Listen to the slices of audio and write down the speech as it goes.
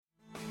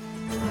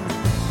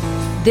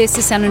This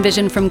is Sound and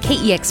Vision from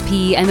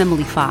KEXP. I'm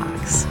Emily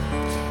Fox.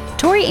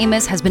 Tori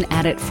Amos has been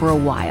at it for a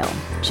while.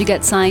 She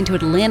got signed to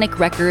Atlantic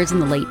Records in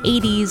the late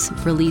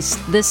 80s, released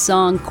this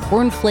song,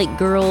 Cornflake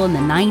Girl, in the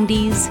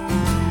 90s.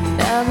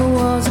 Never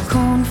was a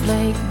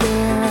cornflake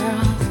girl.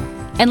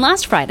 And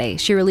last Friday,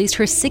 she released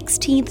her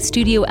 16th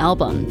studio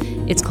album.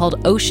 It's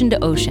called Ocean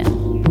to Ocean.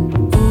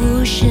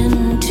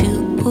 Ocean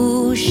to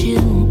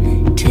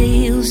ocean,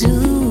 tales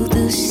of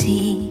the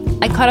sea.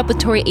 I caught up with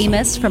Tori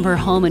Amos from her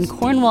home in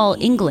Cornwall,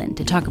 England,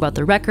 to talk about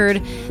the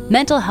record,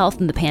 mental health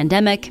in the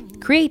pandemic,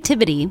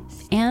 creativity,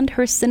 and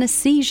her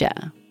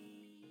synesthesia.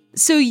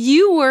 So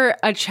you were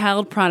a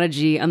child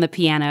prodigy on the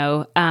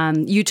piano.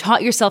 You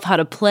taught yourself how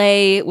to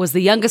play, was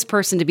the youngest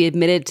person to be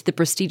admitted to the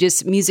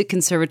prestigious music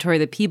conservatory,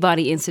 the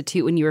Peabody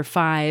Institute, when you were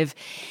 5.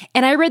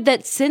 And I read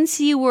that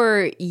since you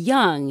were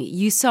young,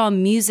 you saw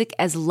music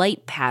as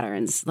light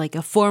patterns, like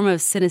a form of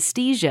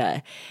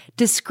synesthesia.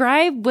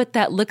 Describe what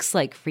that looks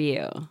like for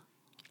you.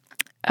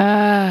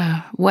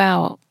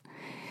 Well,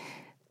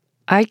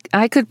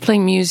 I could play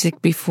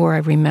music before I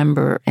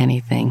remember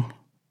anything.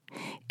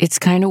 It's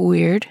kind of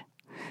weird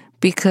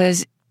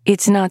because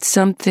it's not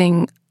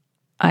something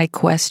I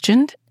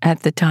questioned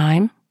at the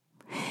time.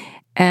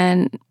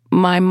 And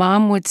my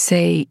mom would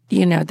say,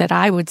 that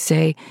I would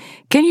say,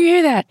 "Can you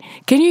hear that?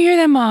 Can you hear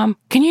that, Mom?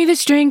 Can you hear the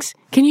strings?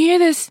 Can you hear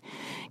this?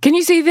 Can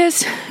you see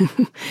this?"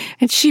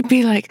 And she'd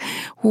be like,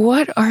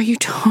 "What are you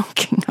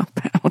talking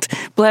about?"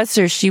 Bless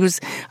her. She was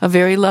a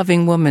very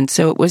loving woman.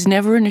 So it was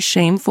never in a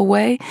shameful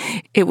way.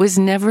 It was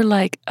never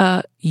like,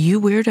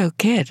 "You weirdo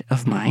kid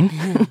of mine."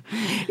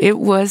 It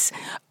was,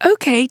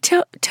 "Okay,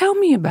 tell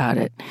me about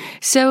it."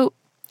 So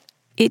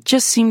it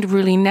just seemed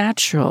really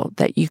natural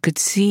that you could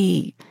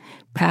see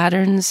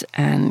patterns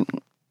and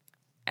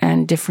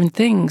different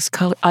things,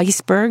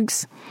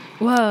 icebergs,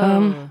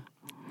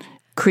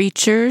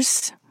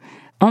 creatures,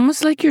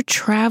 almost like you're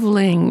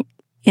traveling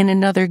in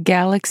another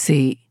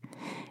galaxy.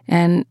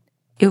 And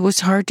it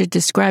was hard to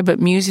describe, but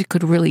music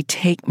could really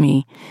take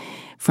me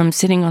from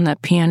sitting on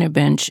that piano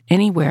bench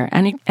anywhere.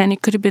 And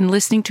it could have been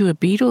listening to a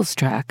Beatles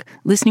track,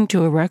 listening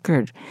to a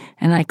record,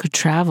 and I could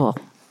travel.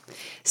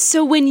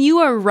 So when you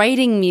are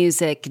writing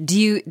music,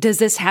 does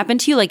this happen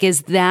to you? Like,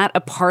 is that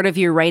a part of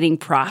your writing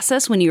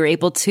process when you're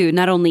able to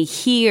not only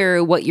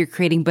hear what you're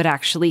creating, but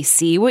actually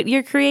see what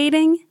you're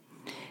creating?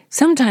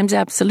 Sometimes,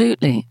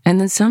 absolutely.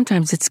 And then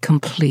sometimes it's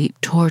complete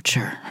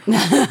torture.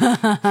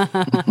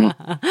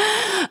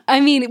 I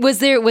mean, was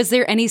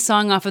there any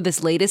song off of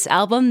this latest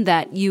album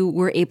that you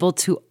were able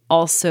to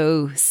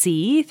also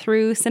see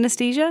through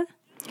synesthesia?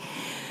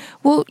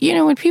 Well,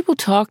 when people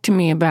talk to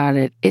me about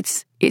it,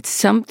 it's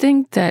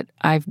something that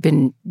I've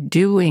been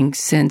doing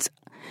since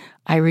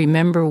I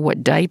remember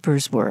what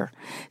diapers were.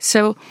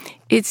 So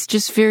it's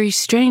just very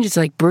strange. It's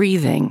like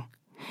breathing.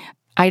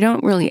 I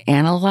don't really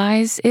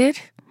analyze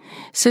it.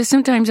 So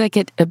sometimes I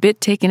get a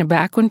bit taken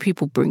aback when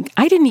people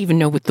I didn't even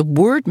know what the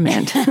word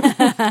meant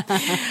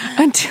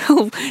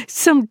until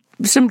some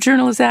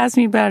journalist asked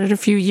me about it a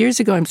few years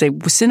ago. I'm saying,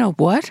 "Wasina,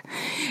 what?"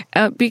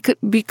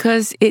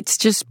 Because it's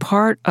just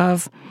part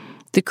of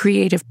the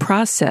creative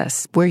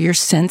process where your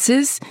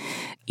senses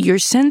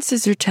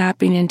are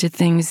tapping into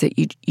things that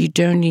you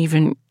don't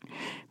even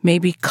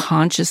maybe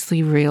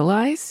consciously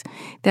realize.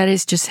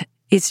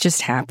 It's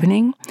just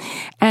happening.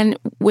 And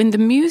when the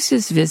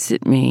muses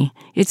visit me,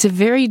 it's a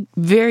very,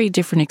 very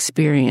different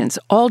experience.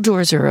 All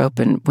doors are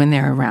open when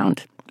they're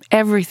around.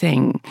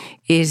 Everything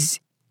is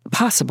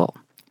possible.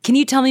 Can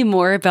you tell me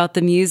more about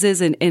the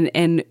muses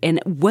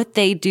and what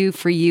they do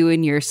for you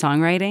in your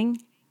songwriting?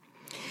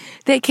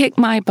 They kick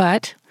my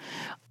butt,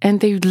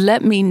 and they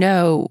let me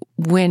know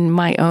when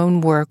my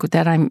own work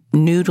that I'm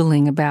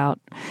noodling about,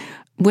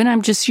 when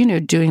I'm just,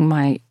 doing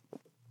my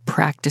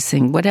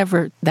practicing,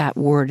 whatever that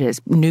word is,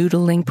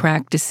 noodling,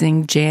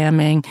 practicing,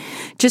 jamming,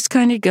 just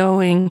kind of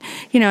going,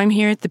 I'm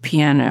here at the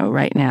piano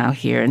right now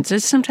here. And so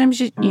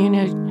sometimes, you're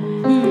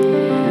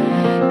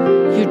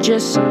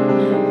just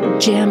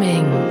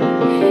jamming.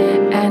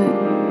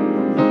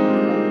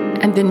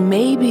 And then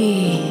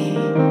maybe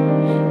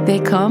they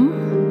come,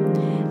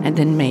 and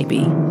then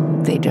maybe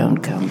they don't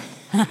come.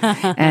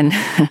 and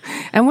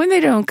when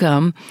they don't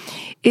come,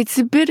 it's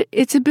a bit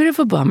of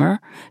a bummer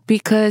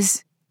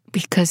because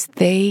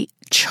they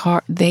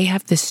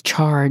have this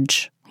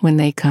charge when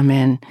they come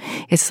in.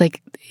 It's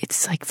like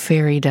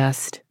fairy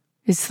dust.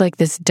 It's like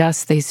this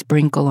dust they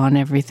sprinkle on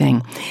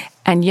everything.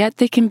 And yet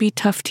they can be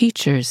tough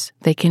teachers.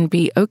 They can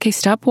be, okay,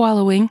 stop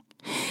wallowing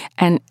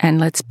and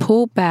let's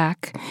pull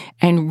back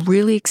and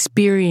really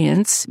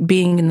experience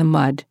being in the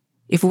mud.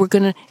 If we're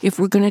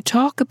gonna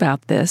talk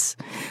about this,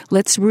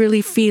 let's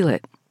really feel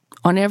it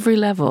on every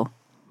level.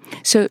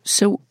 So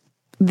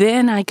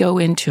then I go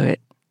into it.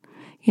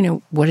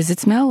 What does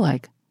it smell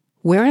like?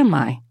 Where am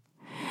I?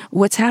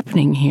 What's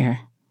happening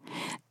here?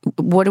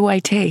 What do I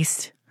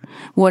taste?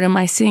 What am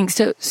I seeing?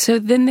 So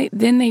then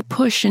they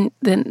push, and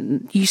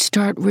then you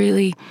start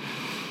really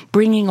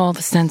bringing all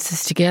the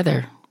senses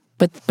together.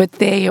 But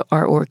they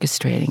are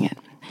orchestrating it.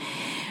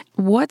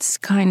 What's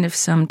kind of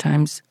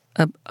sometimes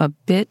a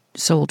bit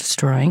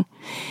soul-destroying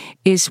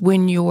is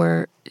when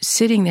you're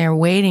sitting there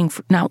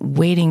not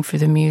waiting for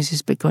the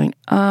muses, but going,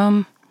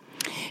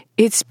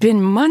 it's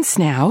been months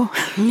now.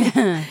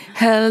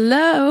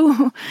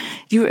 Hello.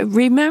 You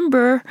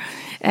remember,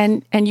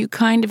 and you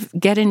kind of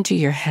get into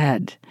your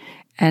head.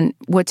 And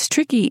what's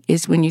tricky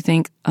is when you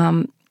think,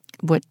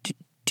 what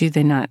do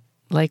they not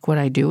like what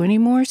I do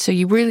anymore? So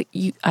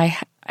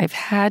I've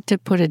had to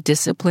put a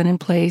discipline in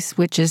place,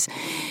 which is,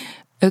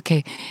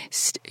 okay,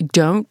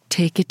 don't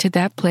take it to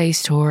that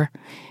place, Tor.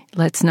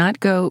 Let's not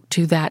go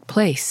to that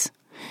place.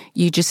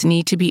 You just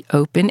need to be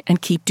open and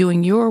keep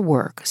doing your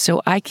work.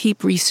 So I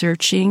keep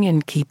researching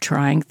and keep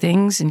trying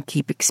things and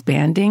keep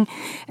expanding.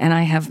 And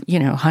I have,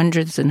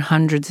 hundreds and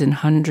hundreds and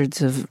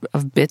hundreds of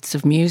bits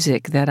of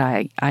music that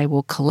I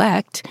will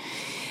collect.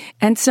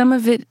 And some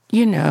of it,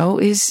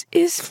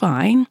 is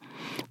fine.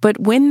 But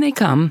when they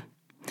come,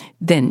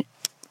 then,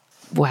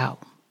 wow,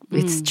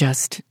 it's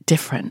just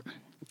different.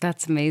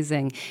 That's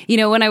amazing.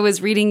 When I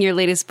was reading your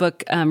latest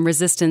book,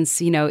 Resistance,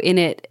 in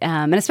it,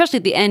 and especially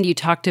at the end, you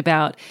talked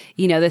about,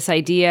 this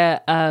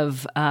idea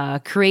of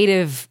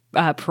creative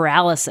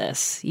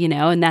paralysis,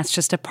 and that's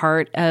just a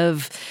part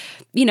of,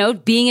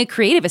 being a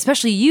creative,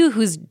 especially you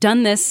who's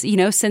done this,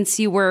 since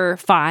you were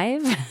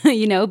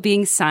 5,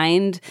 being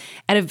signed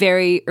at a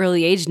very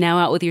early age, now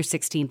out with your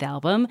 16th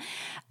album.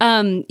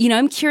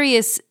 I'm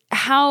curious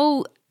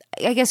how,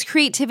 I guess,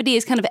 creativity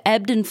has kind of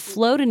ebbed and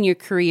flowed in your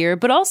career,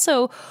 but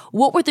also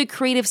what were the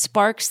creative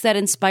sparks that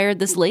inspired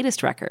this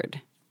latest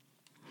record?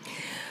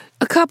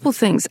 A couple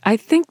things. I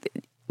think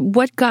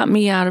what got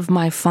me out of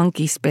my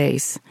funky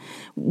space,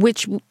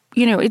 which,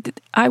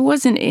 I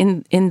wasn't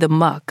in the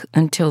muck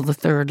until the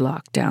 3rd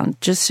lockdown,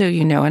 just so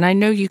you know. And I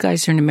know you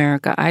guys are in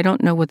America. I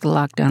don't know what the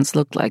lockdowns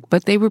looked like,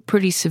 but they were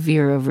pretty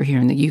severe over here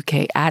in the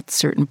UK at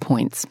certain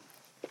points,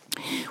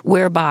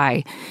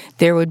 whereby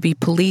there would be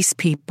police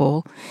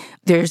people.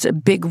 There's a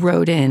big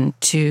road in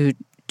to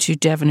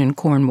Devon and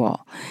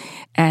Cornwall,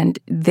 and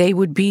they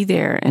would be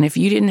there. And if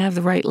you didn't have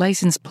the right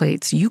license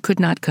plates, you could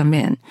not come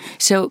in.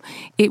 So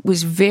it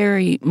was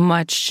very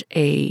much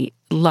a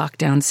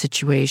lockdown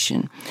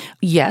situation.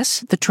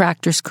 Yes, the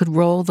tractors could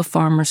roll, the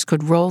farmers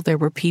could roll. There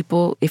were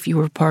people, if you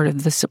were part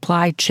of the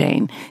supply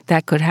chain,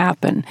 that could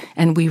happen.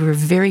 And we were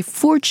very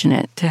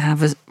fortunate to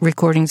have a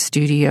recording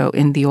studio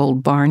in the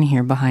old barn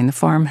here behind the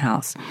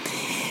farmhouse.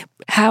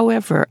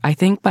 However, I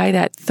think by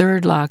that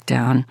 3rd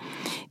lockdown,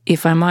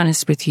 if I'm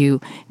honest with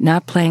you,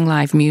 not playing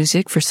live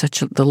music for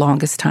the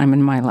longest time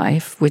in my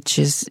life, which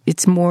is,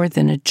 it's more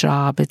than a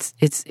job. It's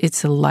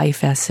a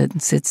life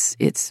essence. It's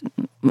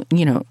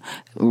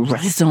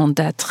raison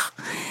d'être.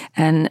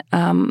 And,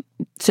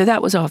 so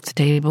that was off the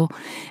table.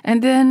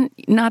 And then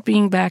not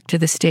being back to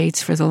the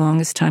States for the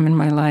longest time in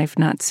my life,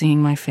 not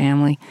seeing my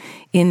family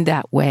in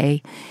that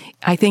way.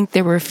 I think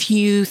there were a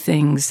few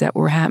things that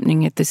were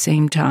happening at the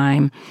same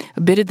time.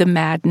 A bit of the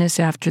madness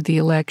after the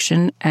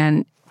election,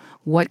 and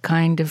what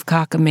kind of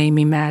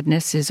cockamamie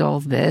madness is all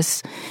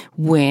this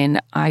when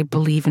I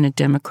believe in a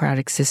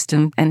democratic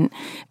system? And,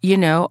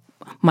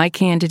 my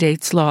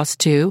candidates lost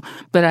too,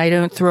 but I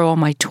don't throw all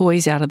my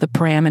toys out of the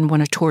pram and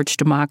want to torch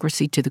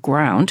democracy to the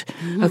ground.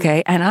 Mm-hmm.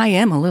 Okay. And I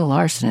am a little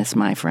arsonist,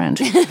 my friend.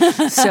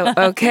 So,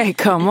 okay,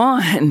 come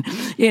on.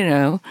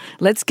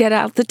 Let's get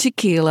out the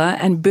tequila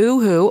and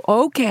boo-hoo.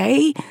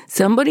 Okay.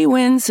 Somebody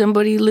wins,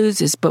 somebody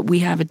loses, but we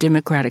have a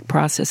democratic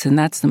process, and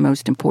that's the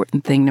most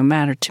important thing, no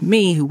matter to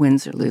me who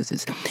wins or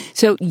loses.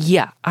 So,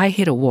 yeah, I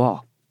hit a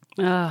wall.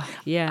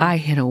 I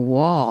hit a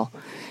wall.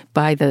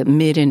 By the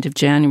mid-end of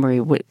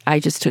January, I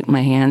just took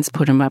my hands,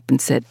 put them up,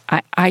 and said,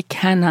 I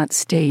cannot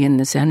stay in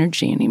this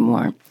energy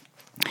anymore.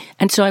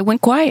 And so I went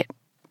quiet.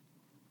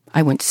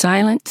 I went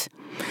silent.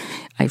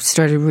 I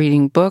started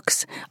reading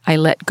books. I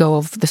let go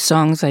of the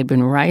songs I'd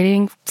been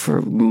writing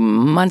for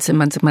months and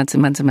months and months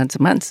and months and months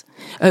and months.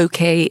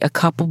 Okay, a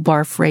couple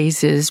bar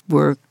phrases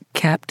were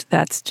kept.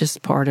 That's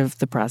just part of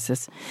the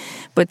process.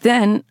 But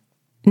then,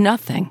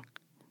 nothing.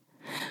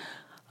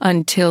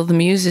 Until the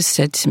muses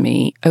said to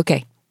me,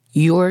 okay,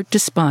 you're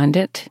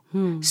despondent,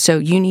 so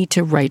you need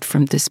to write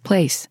from this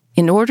place.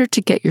 In order to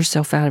get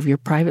yourself out of your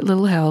private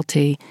little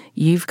hellty,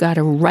 you've got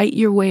to write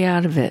your way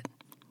out of it.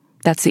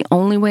 That's the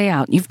only way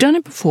out. You've done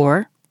it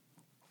before.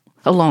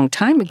 A long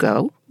time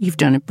ago, you've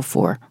done it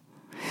before.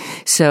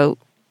 So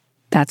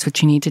that's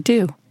what you need to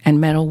do. And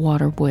Metal,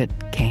 Water, Wood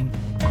came.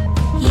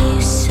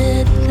 You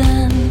said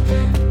then,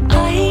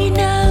 I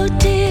know,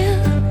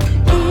 dear,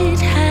 it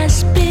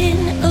has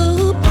been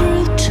a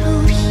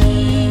brutal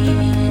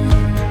year.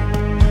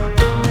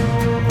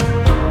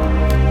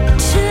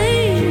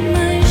 Take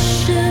my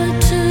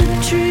shattered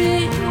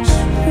dreams,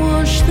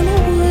 wash them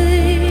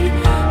away,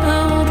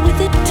 out with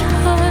the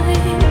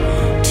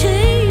tide.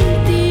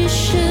 Take these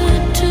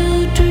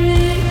shattered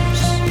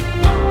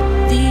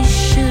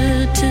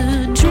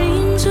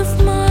dreams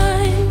of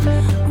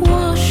mine,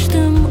 wash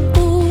them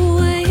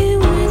away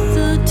with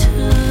the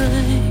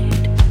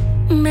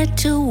tide.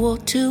 Metal,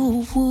 water,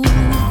 wood.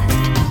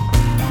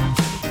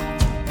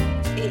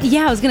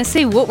 Yeah, I was going to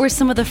say, what were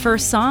some of the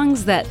first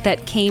songs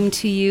that came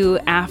to you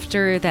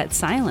after that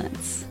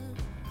silence?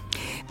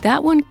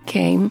 that one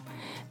came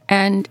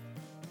and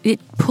it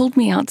pulled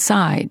me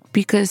outside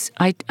because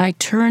I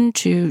turned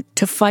to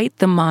fight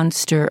the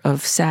monster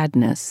of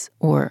sadness,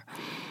 or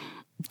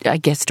I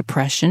guess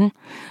depression,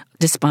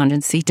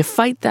 despondency. To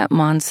fight that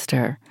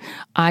monster,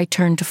 I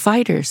turned to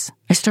fighters.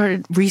 I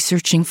started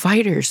researching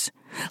fighters.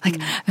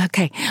 Like,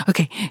 okay,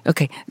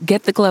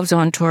 get the gloves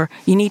on, Tor.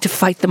 You need to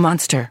fight the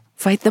monster.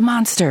 Fight the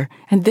monster.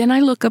 And then I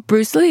look up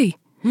Bruce Lee.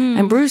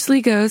 And Bruce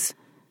Lee goes,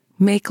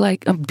 make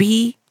like a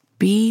be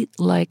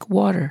like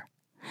water.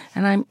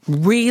 And I'm,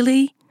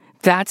 really?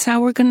 That's how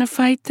we're going to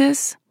fight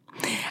this?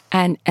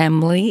 And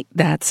Emily,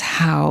 that's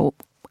how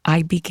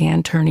I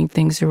began turning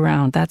things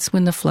around. That's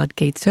when the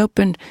floodgates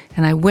opened,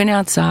 and I went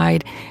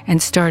outside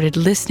and started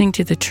listening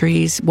to the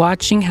trees,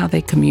 watching how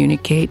they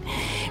communicate,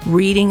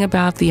 reading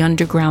about the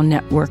underground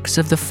networks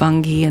of the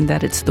fungi and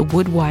that it's the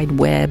wood wide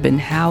web and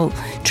how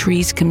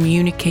trees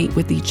communicate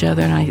with each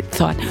other. And I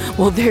thought,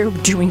 well, they're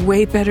doing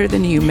way better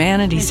than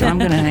humanity, so I'm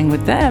going to hang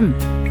with them.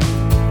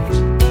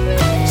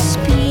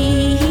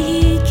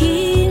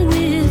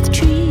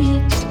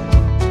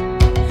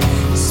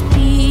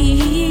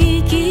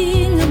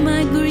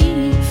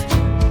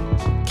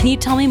 Can you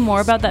tell me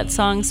more about that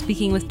song,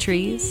 Speaking with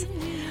Trees?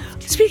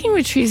 Speaking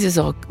with Trees is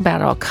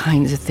about all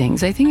kinds of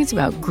things. I think it's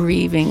about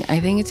grieving. I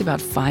think it's about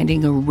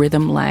finding a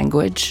rhythm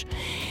language,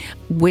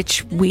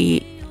 which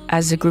we,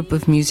 as a group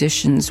of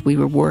musicians, we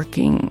were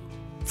working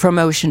from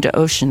ocean to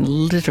ocean,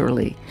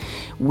 literally.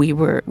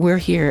 We're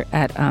here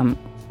at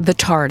the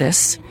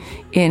TARDIS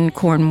in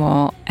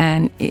Cornwall,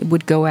 and it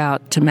would go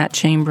out to Matt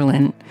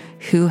Chamberlain,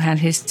 who had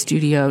his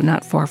studio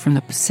not far from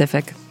the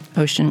Pacific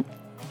Ocean.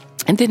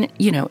 And then,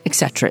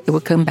 etc. It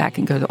would come back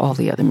and go to all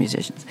the other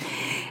musicians.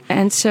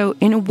 And so,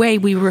 in a way,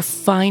 we were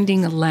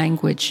finding a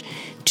language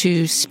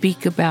to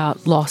speak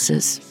about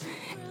losses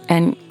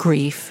and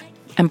grief.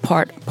 And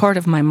part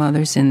of my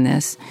mother's in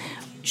this.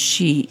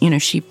 She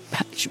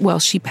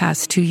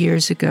passed 2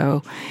 years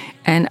ago.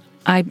 And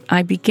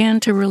I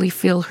began to really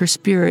feel her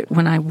spirit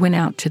when I went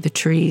out to the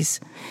trees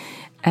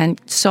and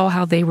saw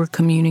how they were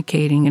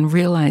communicating and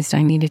realized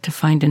I needed to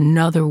find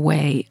another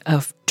way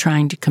of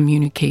trying to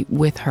communicate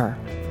with her.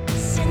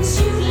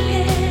 Since you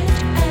left,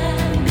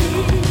 I've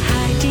been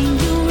hiding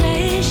your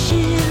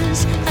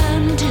ashes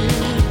under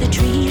the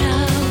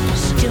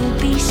treehouse. Don't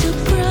be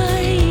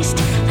surprised,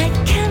 I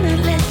cannot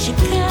let you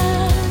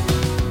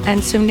go.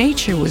 And so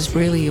nature was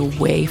really a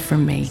way for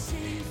me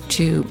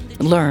to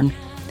learn,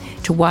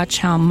 to watch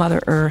how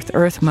Mother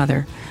Earth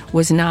Mother,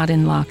 was not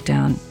in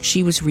lockdown.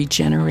 She was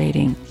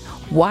regenerating.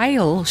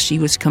 While she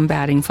was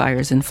combating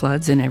fires and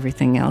floods and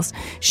everything else,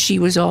 she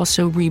was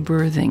also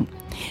rebirthing.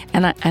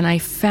 And I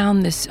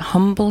found this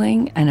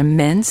humbling and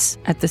immense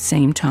at the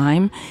same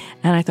time.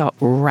 And I thought,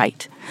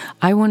 right,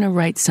 I want to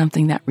write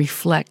something that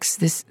reflects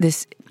this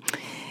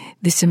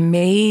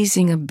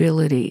amazing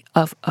ability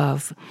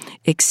of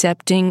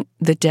accepting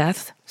the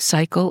death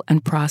cycle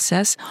and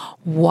process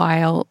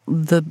while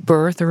the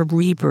birth or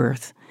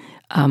rebirth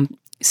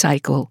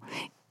cycle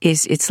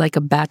it's like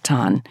a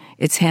baton.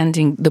 It's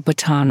handing the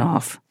baton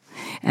off.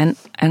 And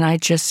I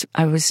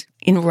was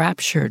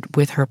enraptured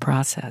with her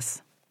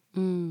process.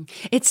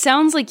 It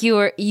sounds like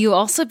you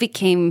also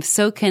became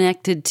so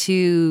connected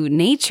to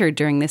nature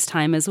during this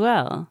time as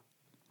well.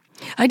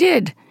 I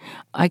did.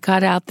 I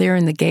got out there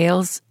in the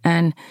gales,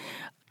 and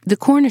the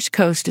Cornish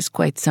coast is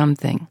quite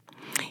something.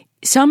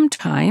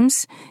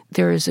 Sometimes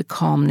there is a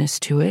calmness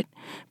to it,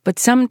 but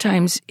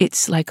sometimes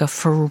it's like a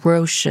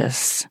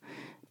ferocious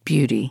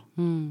beauty.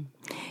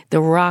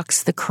 The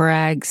rocks, the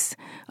crags,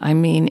 I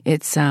mean,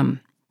 it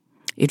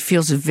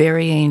feels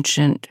very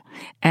ancient,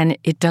 and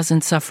it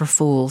doesn't suffer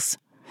fools.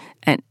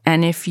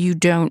 And if you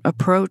don't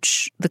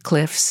approach the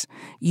cliffs,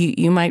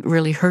 you might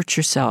really hurt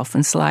yourself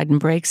and slide and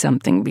break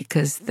something,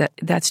 because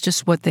that's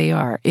just what they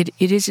are. It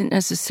isn't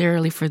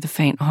necessarily for the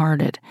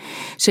faint-hearted.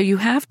 So you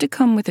have to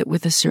come with it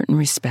with a certain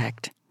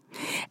respect.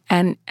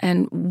 And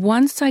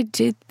once I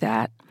did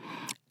that,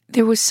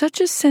 there was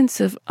such a sense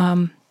of,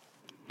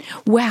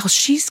 wow,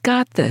 she's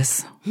got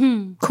this.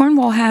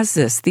 Cornwall has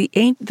this.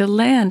 The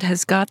land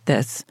has got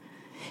this.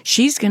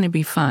 She's going to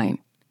be fine.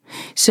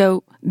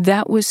 So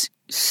that was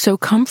so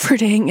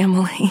comforting,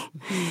 Emily.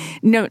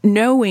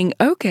 Knowing,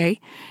 okay,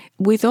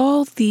 with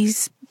all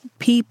these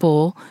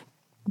people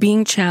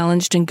being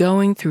challenged and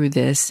going through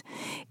this,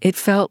 it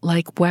felt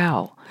like,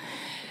 wow,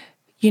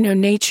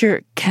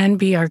 nature can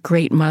be our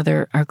great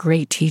mother, our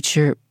great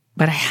teacher,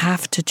 but I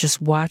have to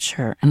just watch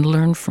her and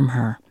learn from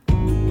her.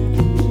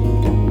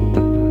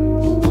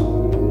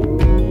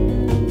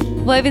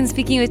 Well, I've been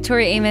speaking with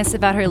Tori Amos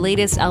about her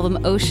latest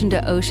album, Ocean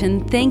to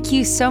Ocean. Thank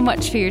you so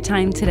much for your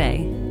time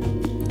today.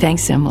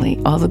 Thanks, Emily.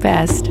 All the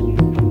best.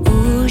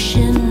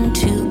 Ocean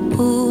to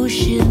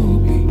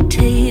ocean,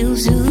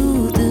 tales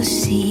of the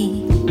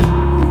sea,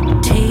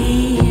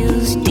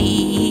 tales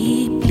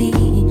deeply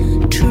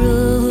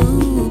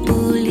troubling.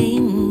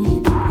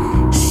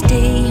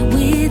 Stay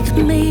with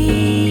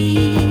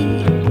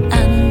me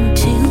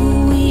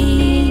until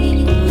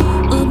we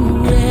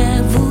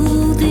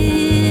unravel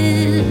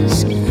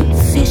this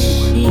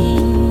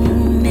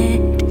fishing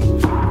net.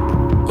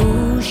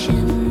 Ocean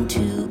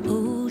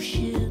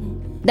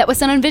That was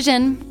Sound on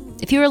Vision.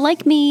 If you are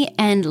like me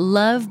and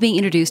love being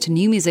introduced to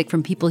new music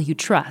from people you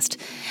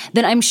trust,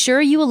 then I'm sure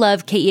you will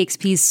love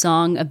KEXP's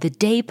Song of the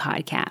Day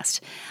podcast.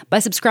 By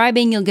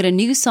subscribing, you'll get a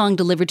new song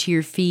delivered to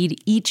your feed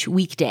each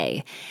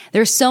weekday.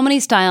 There are so many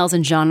styles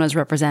and genres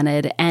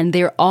represented, and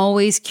they're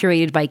always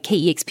curated by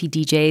KEXP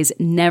DJs,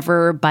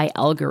 never by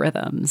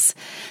algorithms.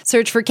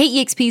 Search for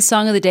KEXP's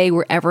Song of the Day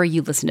wherever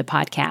you listen to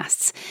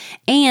podcasts.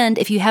 And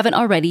if you haven't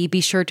already,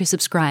 be sure to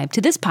subscribe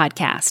to this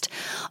podcast.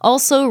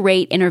 Also,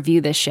 rate and review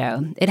this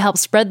show. It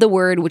helps spread the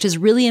word, which is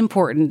really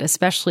important,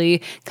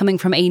 especially coming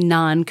from a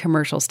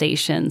non-commercial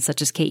station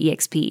such as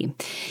KEXP.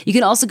 You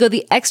can also go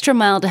the extra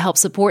mile to help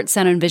support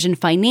Sound on Vision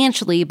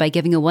financially by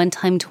giving a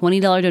one-time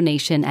 $20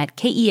 donation at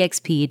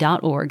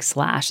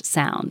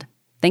kexp.org/sound.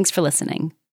 Thanks for listening.